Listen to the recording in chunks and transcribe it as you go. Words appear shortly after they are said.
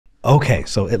Okay,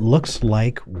 so it looks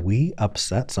like we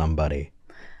upset somebody.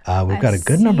 We've I got a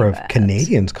good see number of that.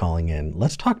 Canadians calling in.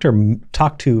 Let's talk to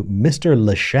Mr.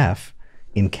 Le Chef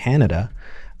in Canada.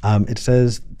 It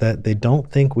says that they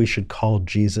don't think we should call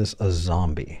Jesus a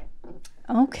zombie.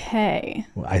 Okay.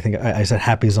 I think I said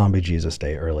Happy Zombie Jesus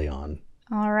Day early on.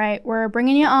 All right. We're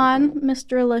bringing you on,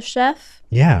 Mr. Le Chef.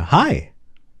 Yeah, hi.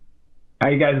 How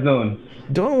you guys doing?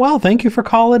 Doing well. Thank you for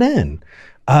calling in.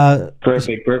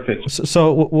 Perfect, perfect.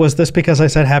 So was this because I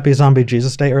said Happy Zombie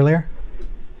Jesus Day earlier?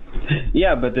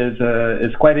 Yeah, but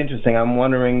it's quite interesting. I'm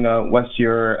wondering what's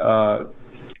your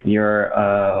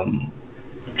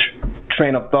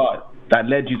train of thought that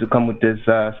led you to come with this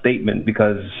statement,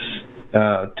 because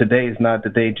today is not the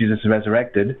day Jesus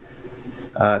resurrected,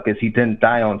 because he didn't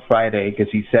die on Friday, because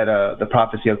he said the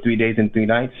prophecy of 3 days and 3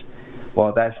 nights.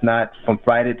 Well, that's not from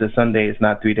Friday to Sunday. It's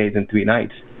not 3 days and 3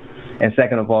 nights. And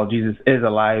second of all, Jesus is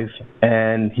alive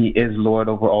and he is Lord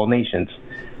over all nations.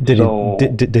 Did so, he?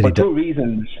 Did he? Two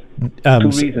reasons.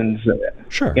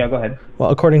 Sure. Yeah, go ahead. Well,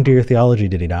 according to your theology,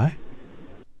 did he die?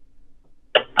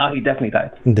 He definitely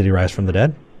died. Did he rise from the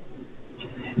dead?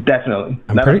 Definitely.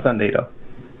 Not on Sunday though.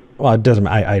 Well, it doesn't.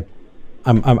 I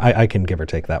can give or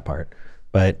take that part,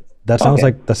 but that sounds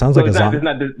like a zombie. It's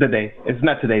not the day. It's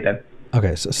not today then.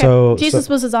 Okay, so Jesus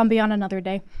was a zombie on another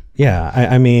day. Yeah,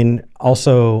 I mean,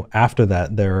 also after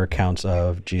that, there are accounts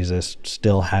of Jesus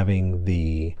still having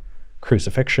the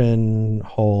crucifixion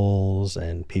holes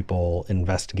and people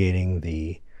investigating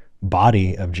the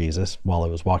body of Jesus while it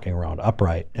was walking around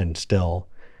upright, and still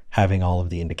having all of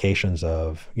the indications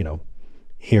of,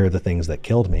 here are the things that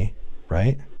killed me,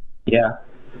 right? Yeah.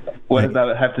 What does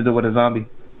that have to do with a zombie?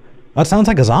 That sounds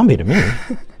like a zombie to me.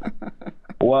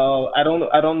 Well, I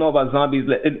don't know about zombies.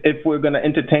 If we're going to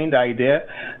entertain the idea,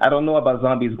 I don't know about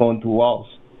zombies going through walls.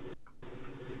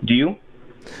 Do you?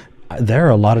 There are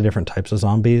a lot of different types of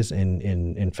zombies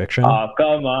in fiction. Oh,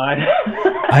 come on.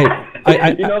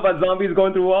 You know about zombies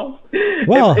going through walls?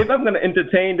 Well, if I'm going to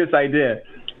entertain this idea,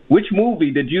 which movie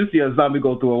did you see a zombie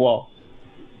go through a wall?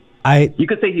 You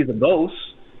could say he's a ghost.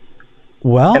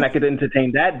 Well, and I could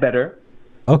entertain that better.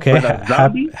 Okay,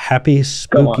 happy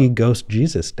spooky ghost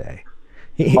Jesus Day.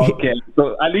 Okay,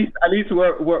 so at least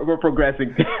we're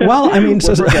progressing. Well, I mean,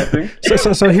 so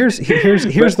here's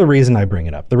the reason I bring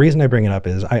it up. The reason I bring it up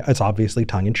is it's obviously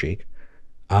tongue in cheek,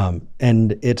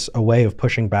 and it's a way of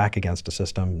pushing back against a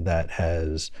system that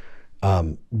has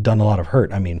done a lot of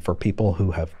hurt. I mean, for people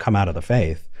who have come out of the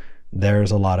faith,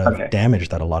 there's a lot of damage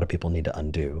that a lot of people need to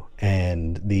undo.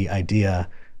 And the idea,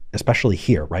 especially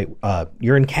here, right?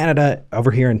 You're in Canada,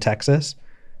 over here in Texas,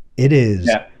 it is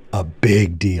a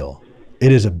big deal.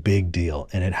 It is a big deal,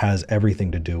 and it has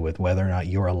everything to do with whether or not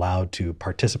you're allowed to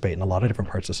participate in a lot of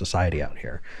different parts of society out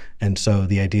here. And so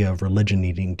the idea of religion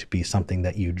needing to be something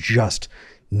that you just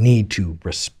need to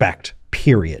respect,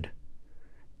 period,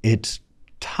 it's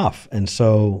tough. And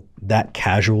so that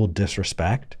casual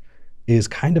disrespect is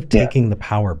kind of taking the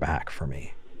power back for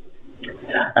me.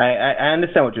 I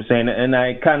understand what you're saying, and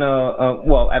I kind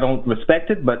of, I don't respect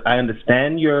it, but I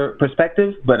understand your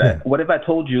perspective. But what if I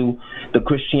told you the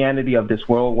Christianity of this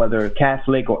world, whether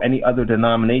Catholic or any other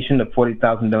denomination, the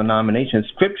 40,000 denominations,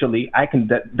 scripturally, I can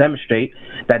demonstrate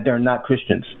that they're not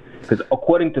Christians. Because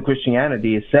according to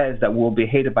Christianity, it says that we'll be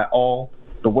hated by all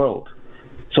the world.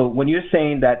 So when you're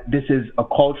saying that this is a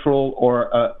cultural or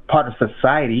a part of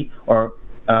society or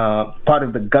part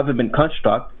of the government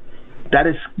construct, that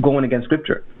is going against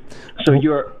scripture. So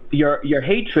your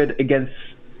hatred against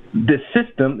this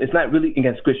system is not really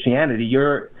against Christianity.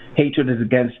 Your hatred is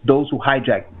against those who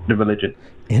hijack the religion.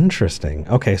 Interesting.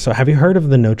 Okay, so have you heard of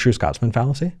the no true Scotsman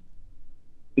fallacy?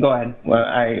 Go ahead. Well,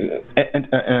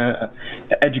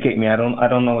 educate me. I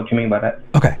don't know what you mean by that.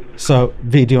 Okay, so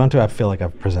V, do you want to? I feel like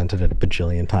I've presented it a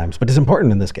bajillion times, but it's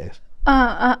important in this case.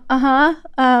 Well,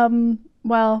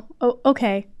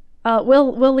 okay.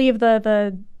 We'll leave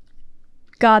the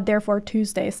God therefore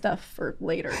Tuesday stuff for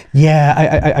later.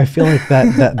 Yeah, I feel like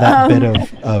that bit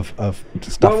of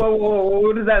stuff. Whoa,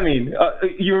 what does that mean?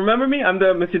 You remember me? I'm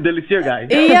the Mr. Delicieux guy.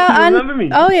 Yeah, you remember me?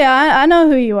 Oh yeah, I know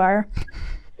who you are.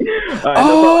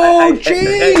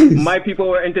 Jeez! My people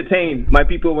were entertained. My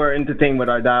people were entertained with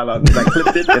our dialogue. I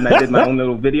clipped it and I did my own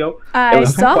little video. It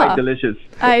was quite delicious.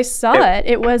 I saw it.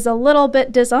 It was a little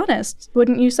bit dishonest,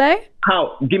 wouldn't you say?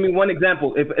 How? Give me one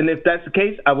example. If that's the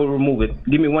case, I will remove it.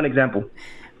 Give me one example.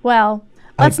 Well,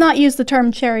 Let's not use the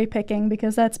term cherry picking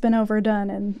because that's been overdone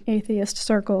in atheist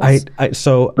circles.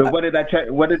 But what did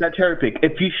that cherry pick?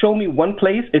 If you show me one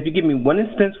place, if you give me one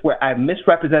instance where I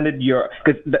misrepresented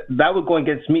because that would go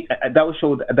against me, that would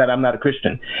show that I'm not a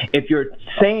Christian. If you're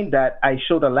saying that I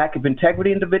showed a lack of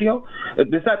integrity in the video,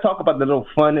 let's not talk about the little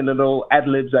fun and the little ad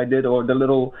libs I did or the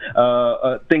little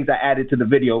things I added to the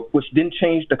video, which didn't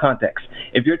change the context.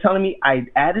 If you're telling me I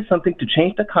added something to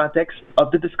change the context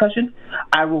of the discussion,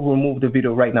 I will remove the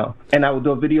video right now, and I will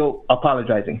do a video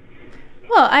apologizing.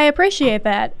 Well, I appreciate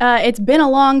that. It's been a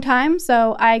long time,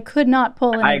 so I could not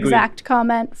pull an exact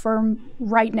comment from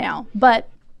right now, but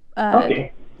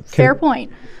okay. Fair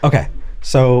point. Okay,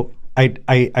 so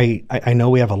I know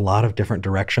we have a lot of different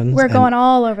directions. We're going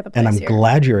all over the place and I'm here.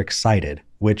 glad you're excited,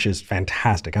 which is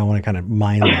fantastic. I want to kind of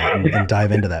mine that and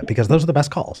dive into that because those are the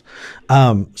best calls.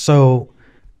 So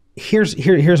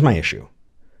here's my issue.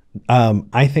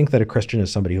 I think that a Christian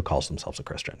is somebody who calls themselves a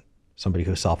Christian, somebody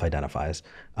who self-identifies,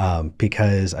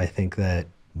 because I think that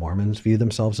Mormons view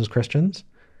themselves as Christians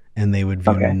and they would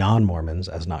view non-Mormons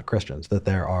as not Christians, that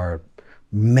there are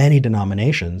many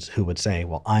denominations who would say,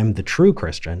 well, I'm the true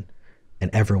Christian and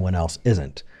everyone else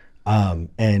isn't.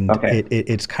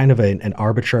 It's kind of an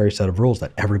arbitrary set of rules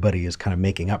that everybody is kind of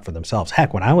making up for themselves.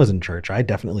 Heck, when I was in church, I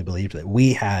definitely believed that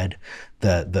we had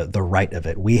the right of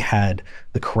it. We had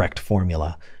the correct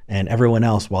formula, and everyone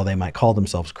else, while they might call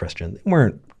themselves Christian,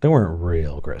 they weren't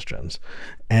real Christians.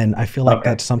 And I feel like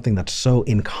that's something that's so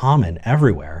in common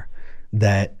everywhere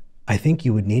that I think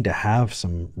you would need to have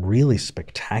some really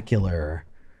spectacular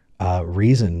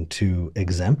reason to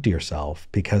exempt yourself,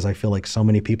 because I feel like so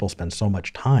many people spend so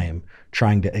much time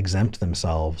trying to exempt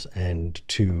themselves and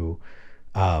to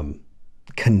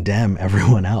condemn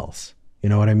everyone else. You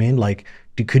know what I mean? Like,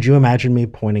 could you imagine me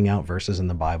pointing out verses in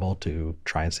the Bible to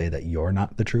try and say that you're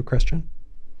not the true Christian?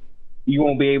 You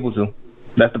won't be able to.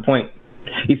 That's the point.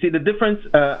 You see, the difference,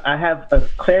 I have a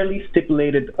clearly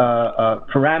stipulated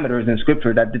parameters in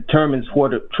Scripture that determines who are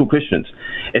the true Christians.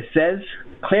 It says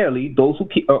clearly those who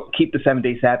keep the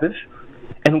 7-day Sabbath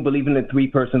and who believe in the three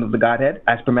persons of the Godhead,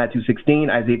 as per Matthew 16,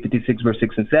 Isaiah 56, verse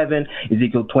 6 and 7,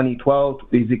 Ezekiel 20:12,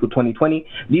 Ezekiel 20:20.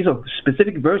 These are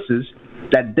specific verses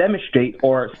that demonstrate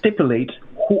or stipulate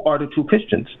who are the true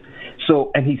Christians.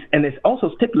 So, and it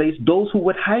also stipulates those who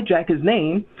would hijack his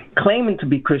name, claiming to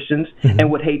be Christians, and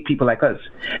would hate people like us.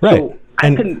 Right. So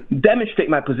I can demonstrate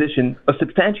my position or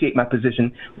substantiate my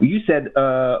position. You said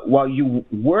while you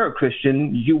were a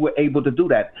Christian, you were able to do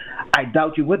that. I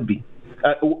doubt you would be.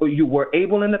 You were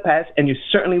able in the past, and you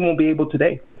certainly won't be able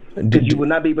today, because you will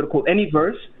not be able to quote any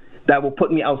verse that will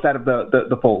put me outside of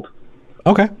the fold.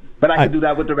 Okay. But I can do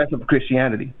that with the rest of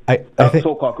Christianity, I think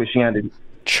so-called Christianity.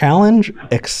 Challenge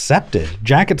accepted.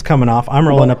 Jacket's coming off. I'm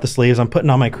rolling up the sleeves. I'm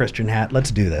putting on my Christian hat. Let's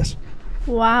do this.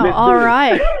 Wow. All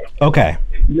right. Okay.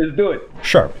 Let's do it.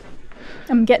 Sure.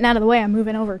 I'm getting out of the way. I'm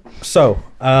moving over. So,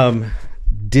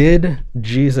 did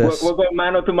Jesus? We're going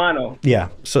mano to mano. Yeah.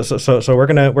 So we're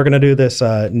gonna do this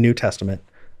New Testament,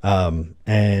 and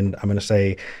I'm gonna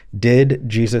say, did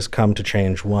Jesus come to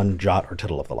change one jot or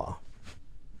tittle of the law?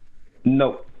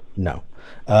 No. No.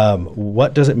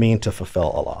 What does it mean to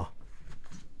fulfill a law?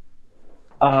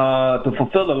 To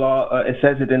fulfill the law, it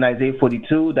says it in Isaiah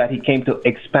 42 that he came to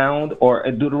expound, or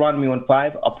Deuteronomy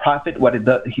 1:5, a prophet, what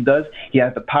he does, he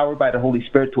has the power by the Holy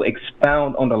Spirit to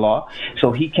expound on the law.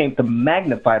 So he came to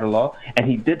magnify the law, and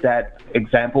he did that,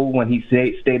 example, when he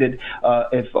stated,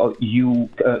 if you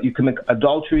commit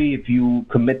adultery, if you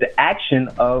commit the action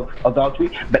of adultery,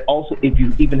 but also if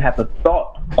you even have the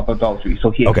thought of adultery.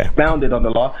 So he expounded on the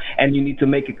law, and you need to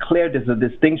make it clear there's a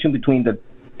distinction between the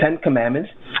 10 Commandments,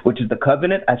 which is the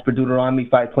covenant, as per Deuteronomy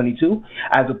 5:22,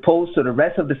 as opposed to the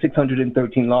rest of the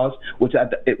 613 laws, which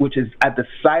is at the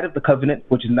side of the covenant,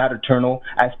 which is not eternal,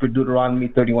 as per Deuteronomy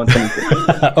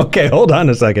 31:26. Okay, hold on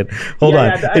a second. Hold on.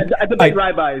 I debate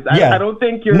rabbis. Yeah. I don't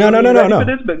think you're no. for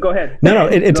this, but go ahead. No,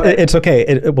 it's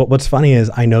okay. What's funny is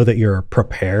I know that you're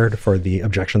prepared for the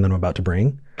objection that I'm about to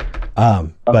bring,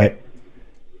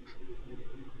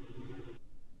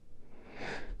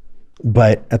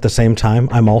 But at the same time,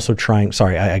 I'm also trying.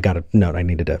 Sorry, I got a note I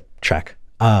needed to check.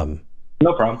 No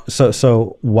problem.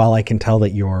 So while I can tell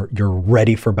that you're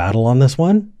ready for battle on this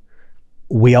one,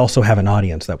 we also have an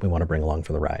audience that we want to bring along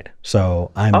for the ride. So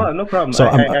I'm. Oh, no problem. So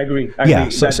I agree. Yeah.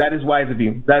 That is wise of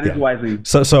you. That is wise of you.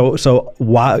 So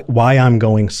why I'm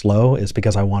going slow is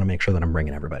because I want to make sure that I'm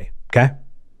bringing everybody. Okay.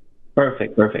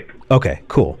 Perfect. Okay.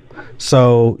 Cool.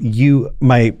 So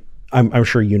I'm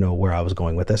sure you know where I was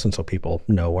going with this, and so people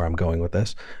know where I'm going with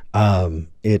this.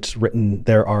 It's written,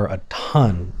 there are a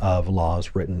ton of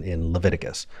laws written in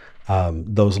Leviticus.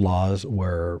 Those laws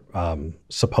were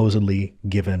supposedly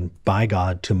given by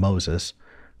God to Moses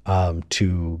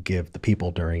to give the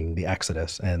people during the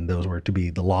Exodus, and those were to be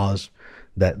the laws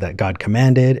that God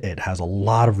commanded. It has a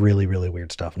lot of really, really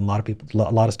weird stuff, and a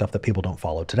lot of stuff that people don't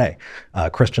follow today.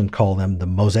 Christians call them the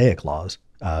Mosaic laws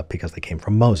because they came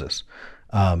from Moses.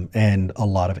 And a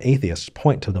lot of atheists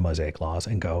point to the Mosaic laws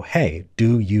and go, hey,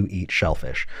 do you eat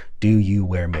shellfish? Do you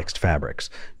wear mixed fabrics?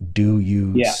 Do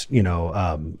you,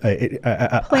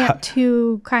 plant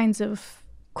two kinds of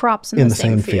crops in the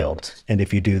same field? And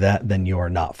if you do that, then you are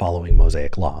not following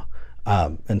Mosaic law.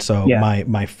 And so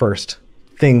my first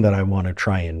thing that I want to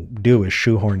try and do is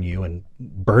shoehorn you and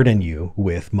burden you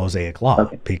with Mosaic law,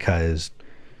 because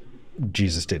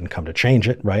Jesus didn't come to change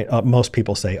it, right? Most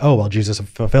people say, oh, well, Jesus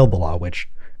fulfilled the law, which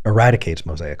eradicates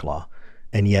Mosaic law.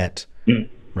 And yet,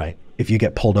 right, if you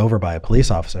get pulled over by a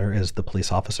police officer, is the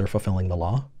police officer fulfilling the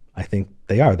law? I think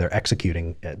they are. They're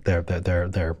executing it.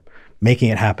 They're making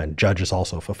it happen. Judges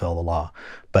also fulfill the law.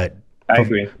 But I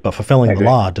agree. But fulfilling the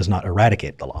law does not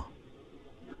eradicate the law.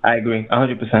 I agree,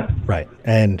 100%. Right.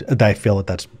 And I feel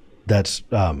that that's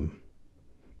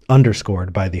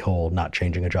underscored by the whole not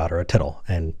changing a jot or a tittle.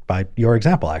 And by your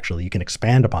example, actually, you can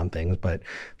expand upon things, but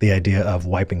the idea of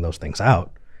wiping those things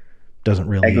out doesn't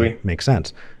really make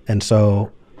sense. And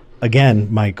so,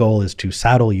 again, my goal is to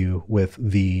saddle you with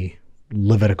the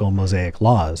Levitical Mosaic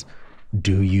laws.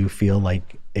 Do you feel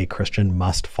like a Christian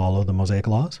must follow the Mosaic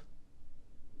laws?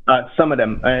 Some of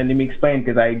them, and let me explain,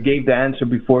 because I gave the answer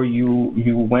before you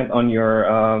went on your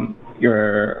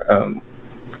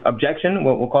objection,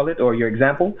 what we'll call it, or your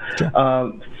example. Sure.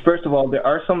 First of all, there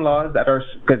are some laws that are,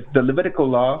 because the Levitical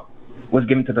law was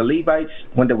given to the Levites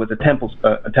when there was a temple.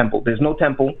 There's no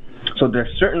temple, so there's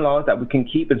certain laws that we can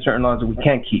keep and certain laws that we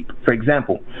can't keep. For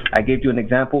example, I gave you an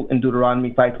example in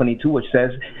Deuteronomy 5:22, which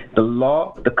says the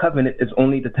law, the covenant, is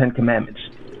only the 10 Commandments.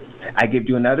 I gave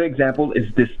you another example, is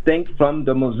distinct from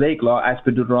the Mosaic law as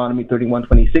per Deuteronomy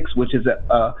 31:26, which is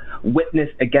a witness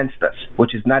against us,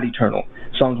 which is not eternal.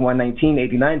 Psalms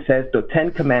 119:89 says the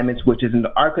 10 Commandments, which is in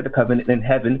the Ark of the Covenant in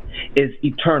heaven, is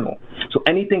eternal. So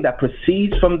anything that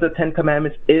proceeds from the 10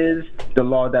 Commandments is the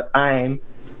law that I'm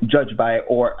judged by,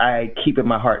 or I keep in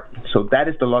my heart. So that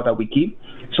is the law that we keep.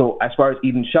 So as far as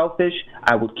eating shellfish,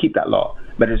 I would keep that law.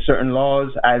 But there's certain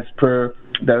laws as per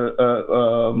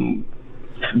the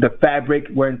fabric,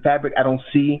 wearing fabric, I don't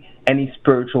see any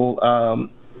spiritual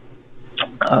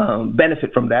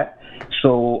benefit from that.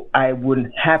 So I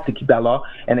wouldn't have to keep that law.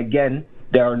 And again,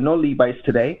 there are no Levites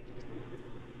today.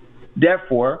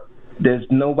 Therefore, there's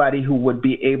nobody who would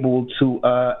be able to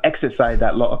exercise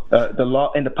that law, the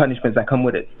law and the punishments that come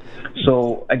with it.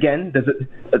 So again,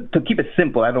 to keep it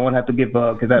simple, I don't want to have to give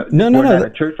because we're at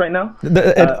a church right now.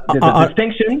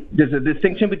 There's a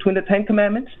distinction between the 10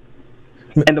 Commandments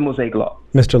and the Mosaic law.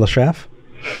 Mr. Lechef,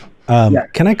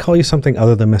 can I call you something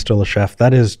other than Mr. Lechef?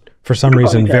 That is, for some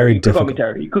reason, very difficult.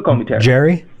 You could call me Terry.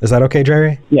 Jerry? Is that okay,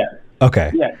 Jerry? Yeah.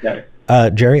 Okay. Yeah, Jerry.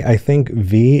 Jerry, I think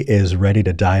V is ready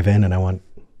to dive in, and I want...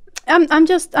 I'm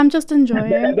just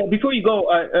enjoying. Before you go,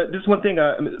 just one thing,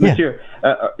 Monsieur.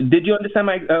 Did you understand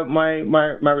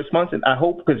my response? And I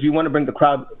hope, because you want to bring the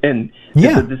crowd in.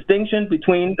 There's a distinction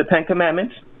between the 10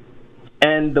 Commandments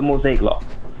and the Mosaic law.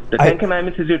 The 10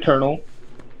 Commandments is eternal.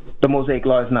 The Mosaic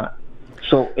law is not.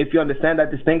 So if you understand that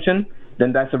distinction,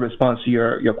 then that's a response to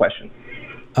your question.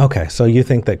 Okay, so you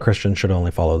think that Christians should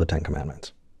only follow the 10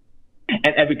 Commandments?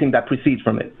 And everything that precedes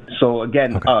from it. So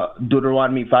again,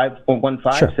 Deuteronomy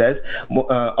 5:1-5 says,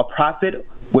 a prophet,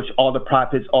 which all the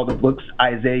prophets, all the books,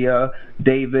 Isaiah,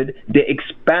 David, they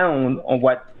expound on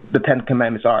what the 10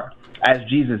 Commandments are, as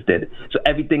Jesus did. So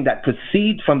everything that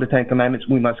precedes from the 10 Commandments,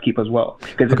 we must keep as well.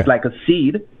 Because it's like a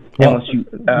seed, and once you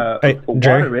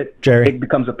water it, it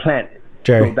becomes a plant.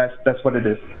 Jerry. So that's what it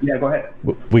is. Yeah, go ahead.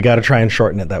 We got to try and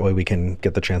shorten it. That way we can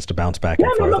get the chance to bounce back and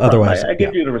forth. No, otherwise, I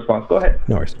give you the response. Go ahead.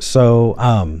 No worries. So,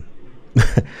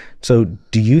 so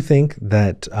do you think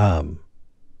that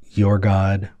your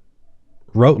God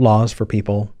wrote laws for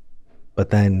people, but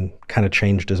then kind of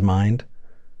changed his mind?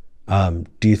 Do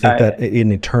you think that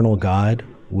an eternal God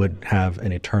would have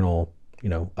an eternal,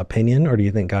 opinion, or do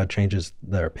you think God changes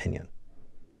their opinion?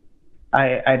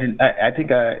 I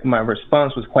think my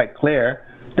response was quite clear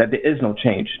that there is no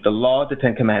change. The law, the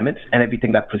 10 Commandments, and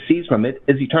everything that proceeds from it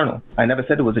is eternal. I never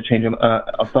said it was a change of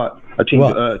thought,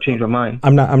 change of mind.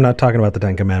 I'm not talking about the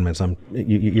 10 Commandments.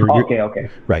 Okay.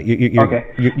 Right.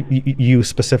 You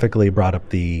specifically brought up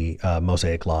the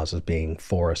Mosaic laws as being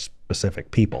for a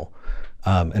specific people,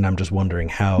 and I'm just wondering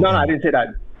how. No, I didn't say that.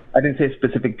 I didn't say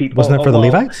specific people. Wasn't it for the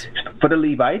Levites? For the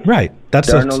Levites. Right.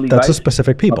 That's a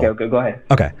specific people. Okay, go ahead.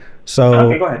 Okay. So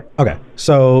okay, go ahead. Okay.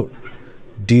 So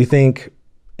do you think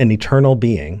an eternal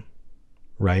being,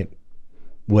 right,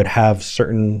 would have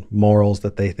certain morals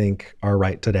that they think are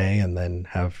right today and then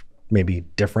have maybe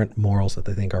different morals that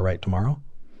they think are right tomorrow?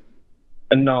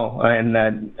 No, and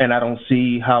I don't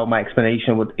see how my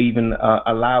explanation would even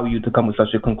allow you to come with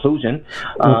such a conclusion.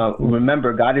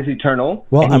 Remember, God is eternal,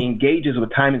 and He engages with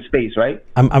time and space, right?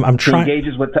 I'm trying. He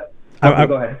engages with. Okay,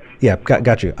 go ahead. Yeah,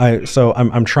 got you. So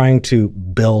I'm trying to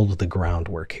build the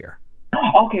groundwork here.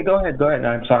 Okay, go ahead.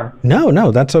 I'm sorry.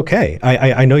 No, that's okay.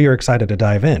 I know you're excited to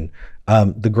dive in.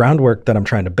 The groundwork that I'm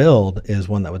trying to build is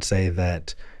one that would say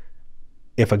that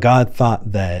if a God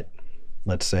thought that,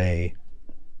 let's say,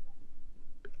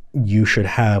 you should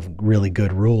have really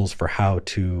good rules for how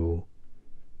to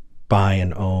buy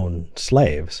and own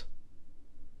slaves.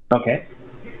 Okay.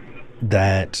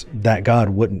 That God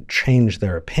wouldn't change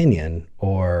their opinion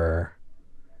or,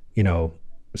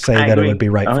 say that it would be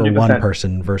right 100%. For one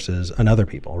person versus another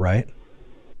people, right?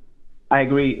 I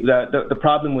agree. The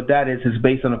problem with that is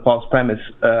based on a false premise.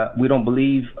 We don't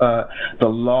believe the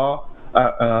law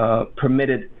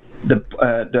permitted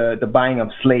the buying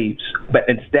of slaves, but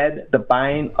instead the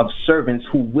buying of servants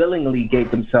who willingly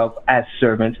gave themselves as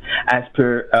servants. As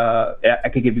per, I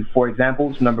could give you 4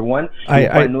 examples. Number 1,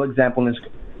 no example in.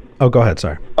 Oh, go ahead.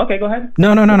 Sorry. Okay, go ahead.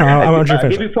 No. I want you to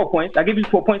finish. I'll give you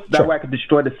 4 points. That way I could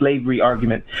destroy the slavery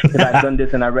argument. Because I've done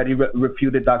this and I already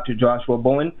refuted Dr. Joshua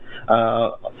Bowen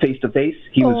face to face.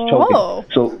 He was choking.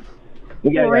 So.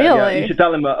 Yeah. You should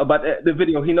tell him about the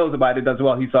video. He knows about it as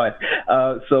well. He saw it.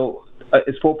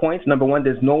 It's 4 points. Number 1,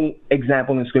 there's no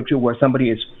example in Scripture where somebody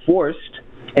is forced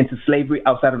into slavery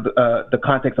outside of the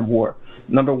context of war.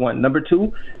 Number 1. Number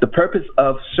 2, the purpose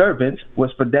of servants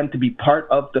was for them to be part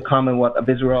of the Commonwealth of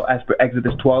Israel as per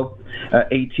Exodus 12,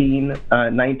 18,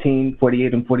 19,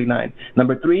 48, and 49.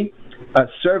 Number 3,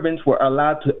 servants were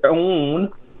allowed to own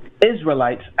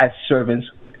Israelites as servants,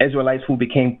 Israelites who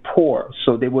became poor.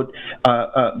 So they would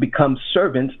become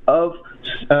servants of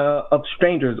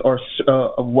strangers or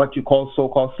of what you call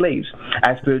so-called slaves,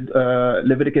 as per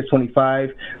Leviticus 25,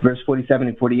 verse 47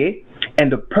 and 48.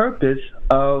 And the purpose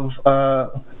of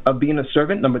being a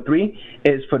servant, number 3,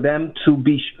 is for them to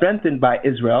be strengthened by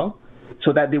Israel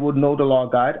so that they would know the law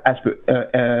of God, as per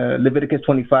Leviticus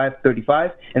 25,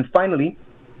 35. And finally,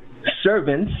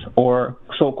 servants or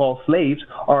so-called slaves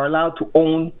are allowed to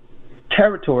own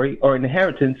territory or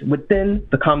inheritance within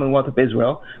the Commonwealth of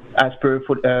Israel, as per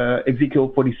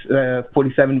Ezekiel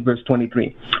 47, verse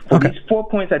 23. For these 4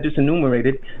 points I just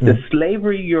enumerated, the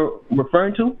slavery you're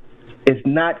referring to is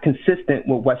not consistent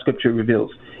with what Scripture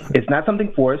reveals. It's not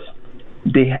something forced.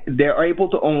 They're able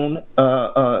to own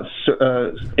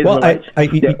Israelites.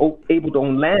 They're able to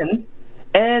own land.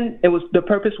 And the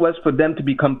purpose was for them to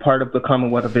become part of the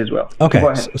Commonwealth of Israel. Okay,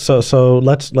 so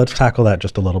let's tackle that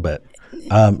just a little bit.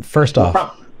 First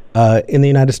off, in the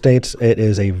United States, it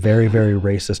is a very, very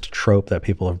racist trope that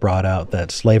people have brought out that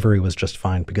slavery was just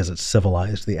fine because it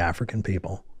civilized the African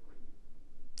people.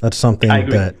 That's something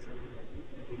that.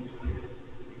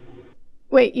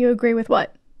 Wait, you agree with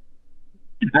what?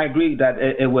 I agree that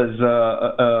it's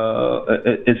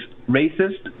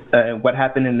racist. What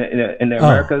happened in the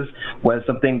Americas was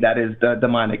something that is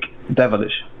demonic,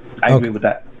 devilish. I agree with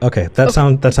that. Okay, that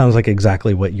sounds like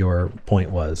exactly what your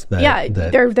point was.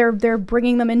 They're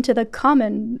bringing them into the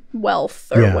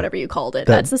Commonwealth or whatever you called it.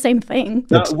 That's the same thing.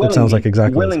 It sounds like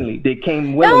exactly willingly. They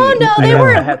came willingly. No, they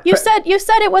weren't. You said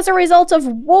it was a result of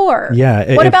war.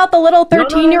 Yeah. What about the little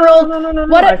 13-year-old? No.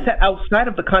 I said outside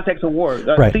of the context of war.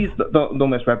 Right. Please don't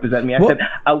misrepresent me. I said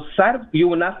outside of. You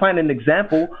will not find an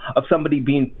example of somebody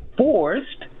being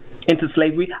forced into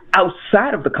slavery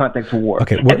outside of the context of war.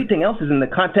 Okay, everything else is in the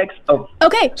context of.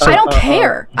 Okay, I don't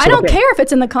care. I don't care if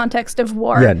it's in the context of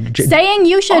war. Yeah, saying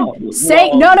you should no.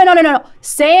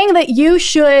 Saying that you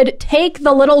should take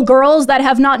the little girls that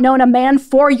have not known a man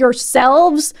for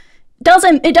yourselves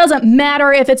doesn't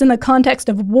matter if it's in the context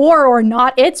of war or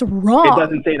not. It's wrong. It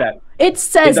doesn't say that. It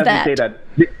says that. It doesn't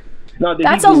say that. No,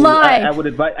 that's Hebrew, a lie. I would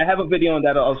advise. I have a video on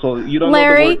that also. You don't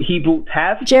Larry, know the word Hebrew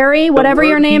taf? Jerry, whatever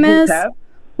your name is.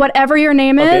 Whatever your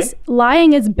name is,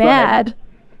 lying is bad.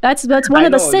 That's one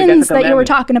of the sins that you were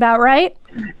talking about, right?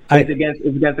 It's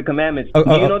against the commandments. Do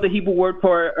you know the Hebrew word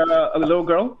for a little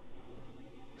girl?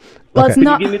 Well, it's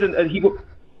not. Give me the Hebrew.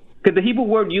 Because the Hebrew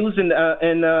word used in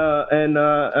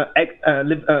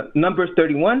Numbers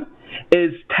 31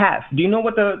 is taf. Do you know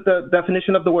what the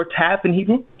definition of the word taf in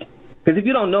Hebrew? Because if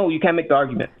you don't know, you can't make the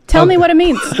argument. Tell me what it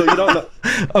means. So you don't know.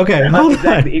 Okay, hold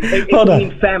exactly. on. It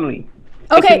means family.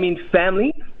 Okay. It means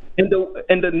family.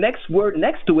 and the next word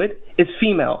next to it is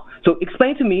female. So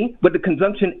explain to me what the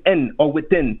conjunction "in" or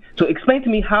 "within." So explain to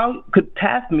me how could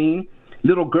 "tath" mean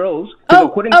little girls?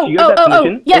 According to your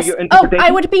definition, yes. Or your interpretation,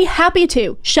 I would be happy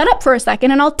to. Shut up for a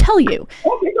second, and I'll tell you.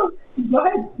 Okay, go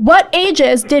ahead. What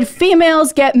ages did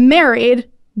females get married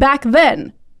back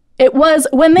then? It was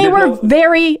when they were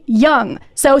very young.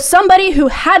 So somebody who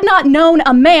had not known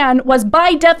a man was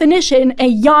by definition a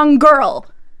young girl.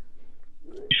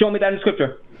 Show me that in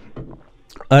scripture.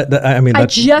 I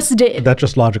just did. That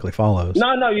just logically follows.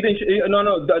 No, you didn't.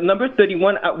 No. Number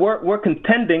 31. We're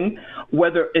contending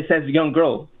whether it says young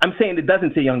girl. I'm saying it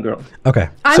doesn't say young girl. Okay.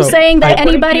 I'm saying that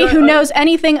anybody who knows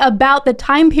anything about the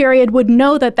time period would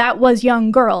know that that was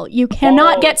young girl. You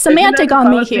cannot get semantic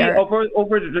on me here.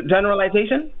 Over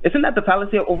generalization? Isn't that the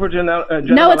fallacy of over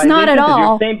generalization? No, it's not at all.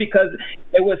 You're saying because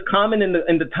it was common in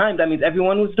the time, that means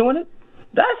everyone was doing it?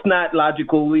 That's not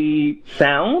logically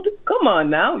sound. Come on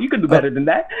now. You could do better than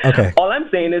that. Okay. All I'm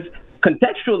saying is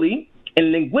contextually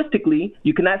and linguistically,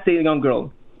 you cannot say young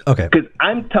girl. Okay. Because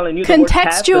I'm telling you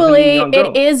contextually,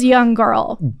 it is young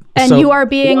girl. And so, you are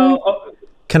being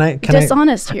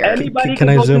dishonest here. Can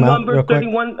I zoom out real quick?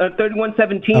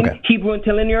 3117, okay. Hebrew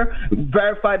interlinear,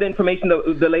 verify the information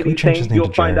the lady's saying.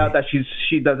 You'll find out that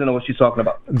she doesn't know what she's talking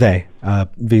about. They,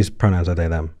 these pronouns are they,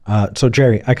 them. So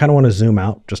Jerry, I kind of want to zoom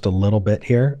out just a little bit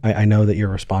here. I know that you're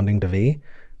responding to V,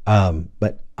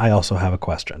 but I also have a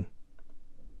question.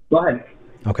 Go ahead.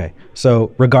 Okay.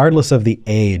 So regardless of the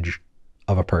age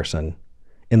of a person,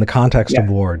 in the context of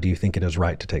war, do you think it is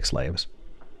right to take slaves?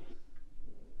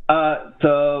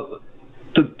 To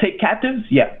take captives,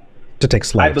 yeah. To take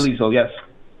slaves, I believe so. Yes.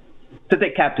 To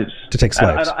take captives. To take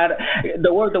slaves.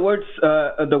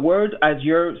 The word as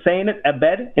you're saying it,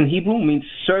 abed in Hebrew means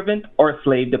servant or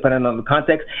slave, depending on the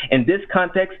context. In this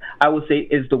context, I would say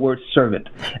is the word servant,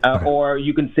 or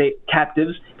you can say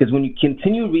captives, because when you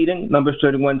continue reading Numbers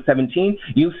 31:17,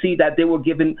 you see that they were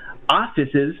given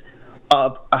offices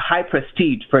of a high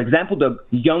prestige. For example, the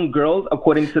young girls,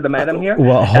 according to the madam here,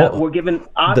 were given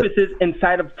offices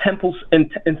inside of temples,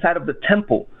 inside of the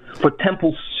temple for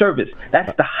temple service.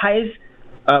 That's the highest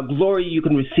glory you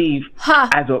can receive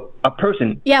as a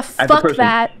person. Yeah, fuck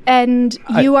that. And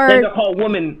you are. And they're called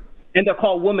women. And they're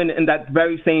called women in that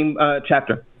very same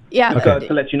chapter. Yeah.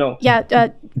 To let you know.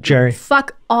 Yeah. Jerry.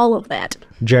 Fuck all of that.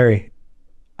 Jerry,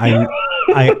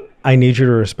 I need you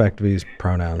to respect these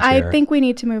pronouns here. I think we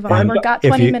need to move on. We've got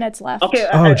 20 minutes left. Okay.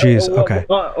 Oh, jeez. Okay.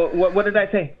 What did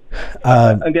I say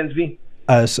against V?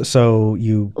 So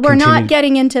you. We're not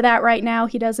getting into that right now.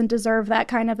 He doesn't deserve that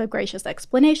kind of a gracious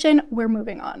explanation. We're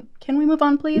moving on. Can we move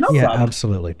on, please? No problem.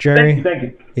 Absolutely. Jerry. Thank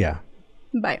you. Yeah.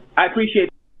 Bye. I appreciate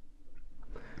it.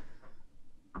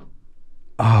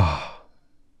 Oh.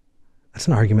 That's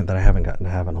an argument that I haven't gotten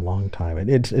to have in a long time.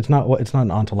 It's not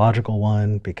an ontological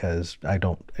one because I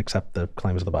don't accept the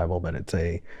claims of the Bible, but it's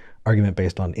a argument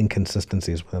based on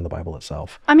inconsistencies within the Bible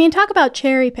itself. I mean, talk about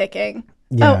cherry picking.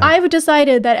 Yeah. I've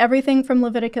decided that everything from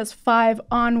Leviticus 5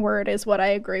 onward is what I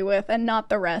agree with and not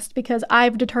the rest because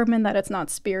I've determined that it's not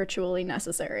spiritually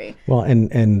necessary. Well,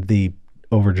 and the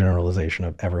overgeneralization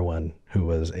of everyone who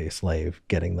was a slave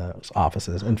getting those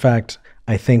offices. In fact,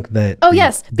 I think that...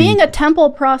 being a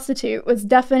temple prostitute was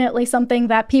definitely something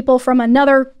that people from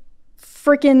another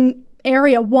freaking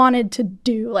area wanted to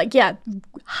do. Like,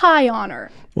 high honor.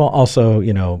 Well, also,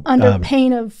 under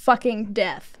pain of fucking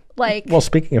death. Well,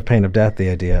 speaking of pain of death, the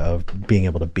idea of being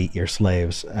able to beat your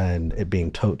slaves and it being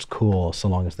totes cool so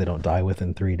long as they don't die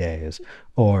within 3 days,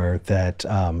 or that,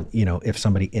 if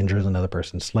somebody injures another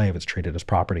person's slave, it's treated as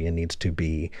property and needs to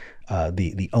be,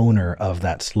 the owner of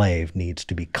that slave needs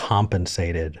to be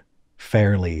compensated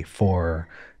fairly for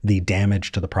the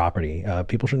damage to the property.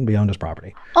 People shouldn't be owned as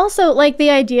property. Also, the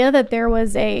idea that there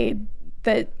was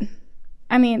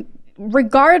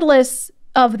regardless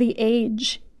of the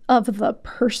age of the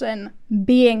person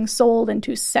being sold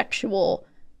into sexual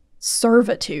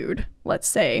servitude, let's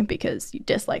say, because you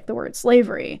dislike the word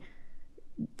slavery,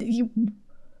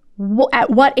 at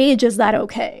what age is that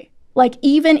okay?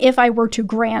 Even if I were to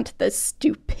grant the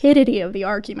stupidity of the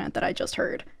argument that I just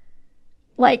heard,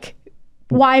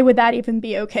 why would that even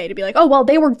be okay to be oh, well,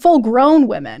 they were full-grown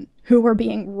women who were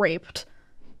being raped?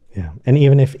 Yeah, and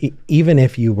even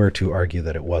if you were to argue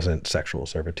that it wasn't sexual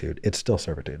servitude, it's still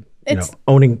servitude.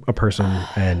 Owning a person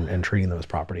and treating them as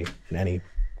property in any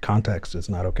context is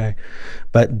not okay.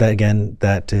 But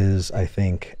that is, I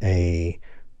think, a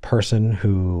person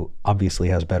who obviously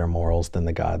has better morals than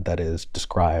the God that is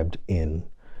described in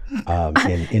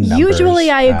Numbers.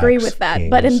 Usually, I agree with that, Kings,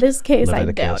 but in this case,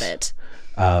 Leviticus.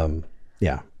 I doubt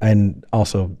it. And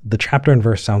also the chapter and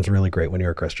verse sounds really great when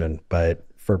you're a Christian, but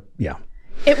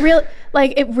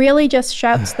It really just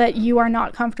shouts that you are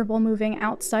not comfortable moving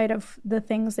outside of the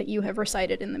things that you have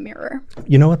recited in the mirror.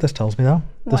 You know what this tells me, though?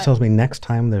 What? This tells me next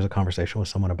time there's a conversation with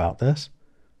someone about this,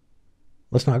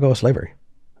 let's not go with slavery.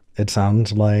 It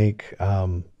sounds like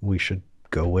we should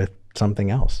go with something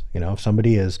else. You know, if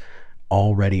somebody is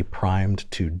already primed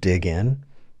to dig in,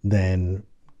 then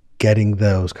getting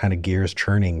those kind of gears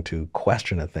churning to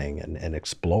question a thing and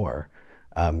explore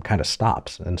kind of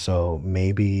stops. And so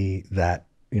maybe that,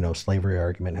 you know, slavery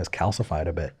argument has calcified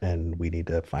a bit and we need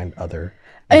to find other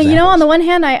examples. You know, on the one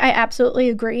hand, I absolutely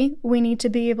agree. We need to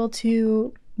be able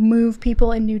to move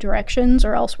people in new directions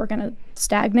or else we're going to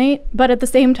stagnate. But at the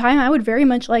same time, I would very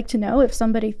much like to know if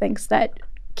somebody thinks that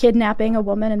kidnapping a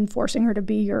woman and forcing her to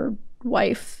be your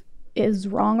wife is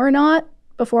wrong or not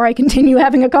before I continue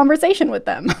having a conversation with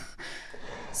them.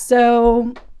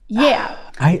 So, yeah.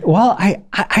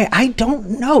 I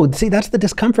don't know. See, that's the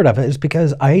discomfort of it, is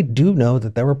because I do know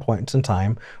that there were points in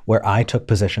time where I took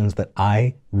positions that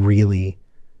I really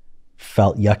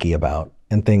felt yucky about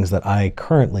and things that I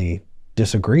currently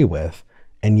disagree with,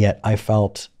 and yet I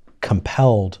felt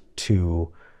compelled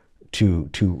to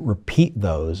repeat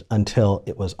those until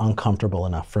it was uncomfortable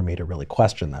enough for me to really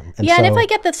question them. And and if I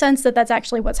get the sense that that's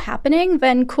actually what's happening,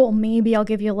 then cool, maybe I'll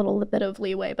give you a little bit of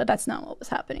leeway, but that's not what was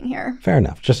happening here. Fair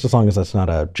enough, just as long as that's not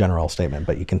a general statement,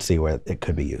 but you can see where it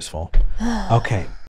could be useful. Okay.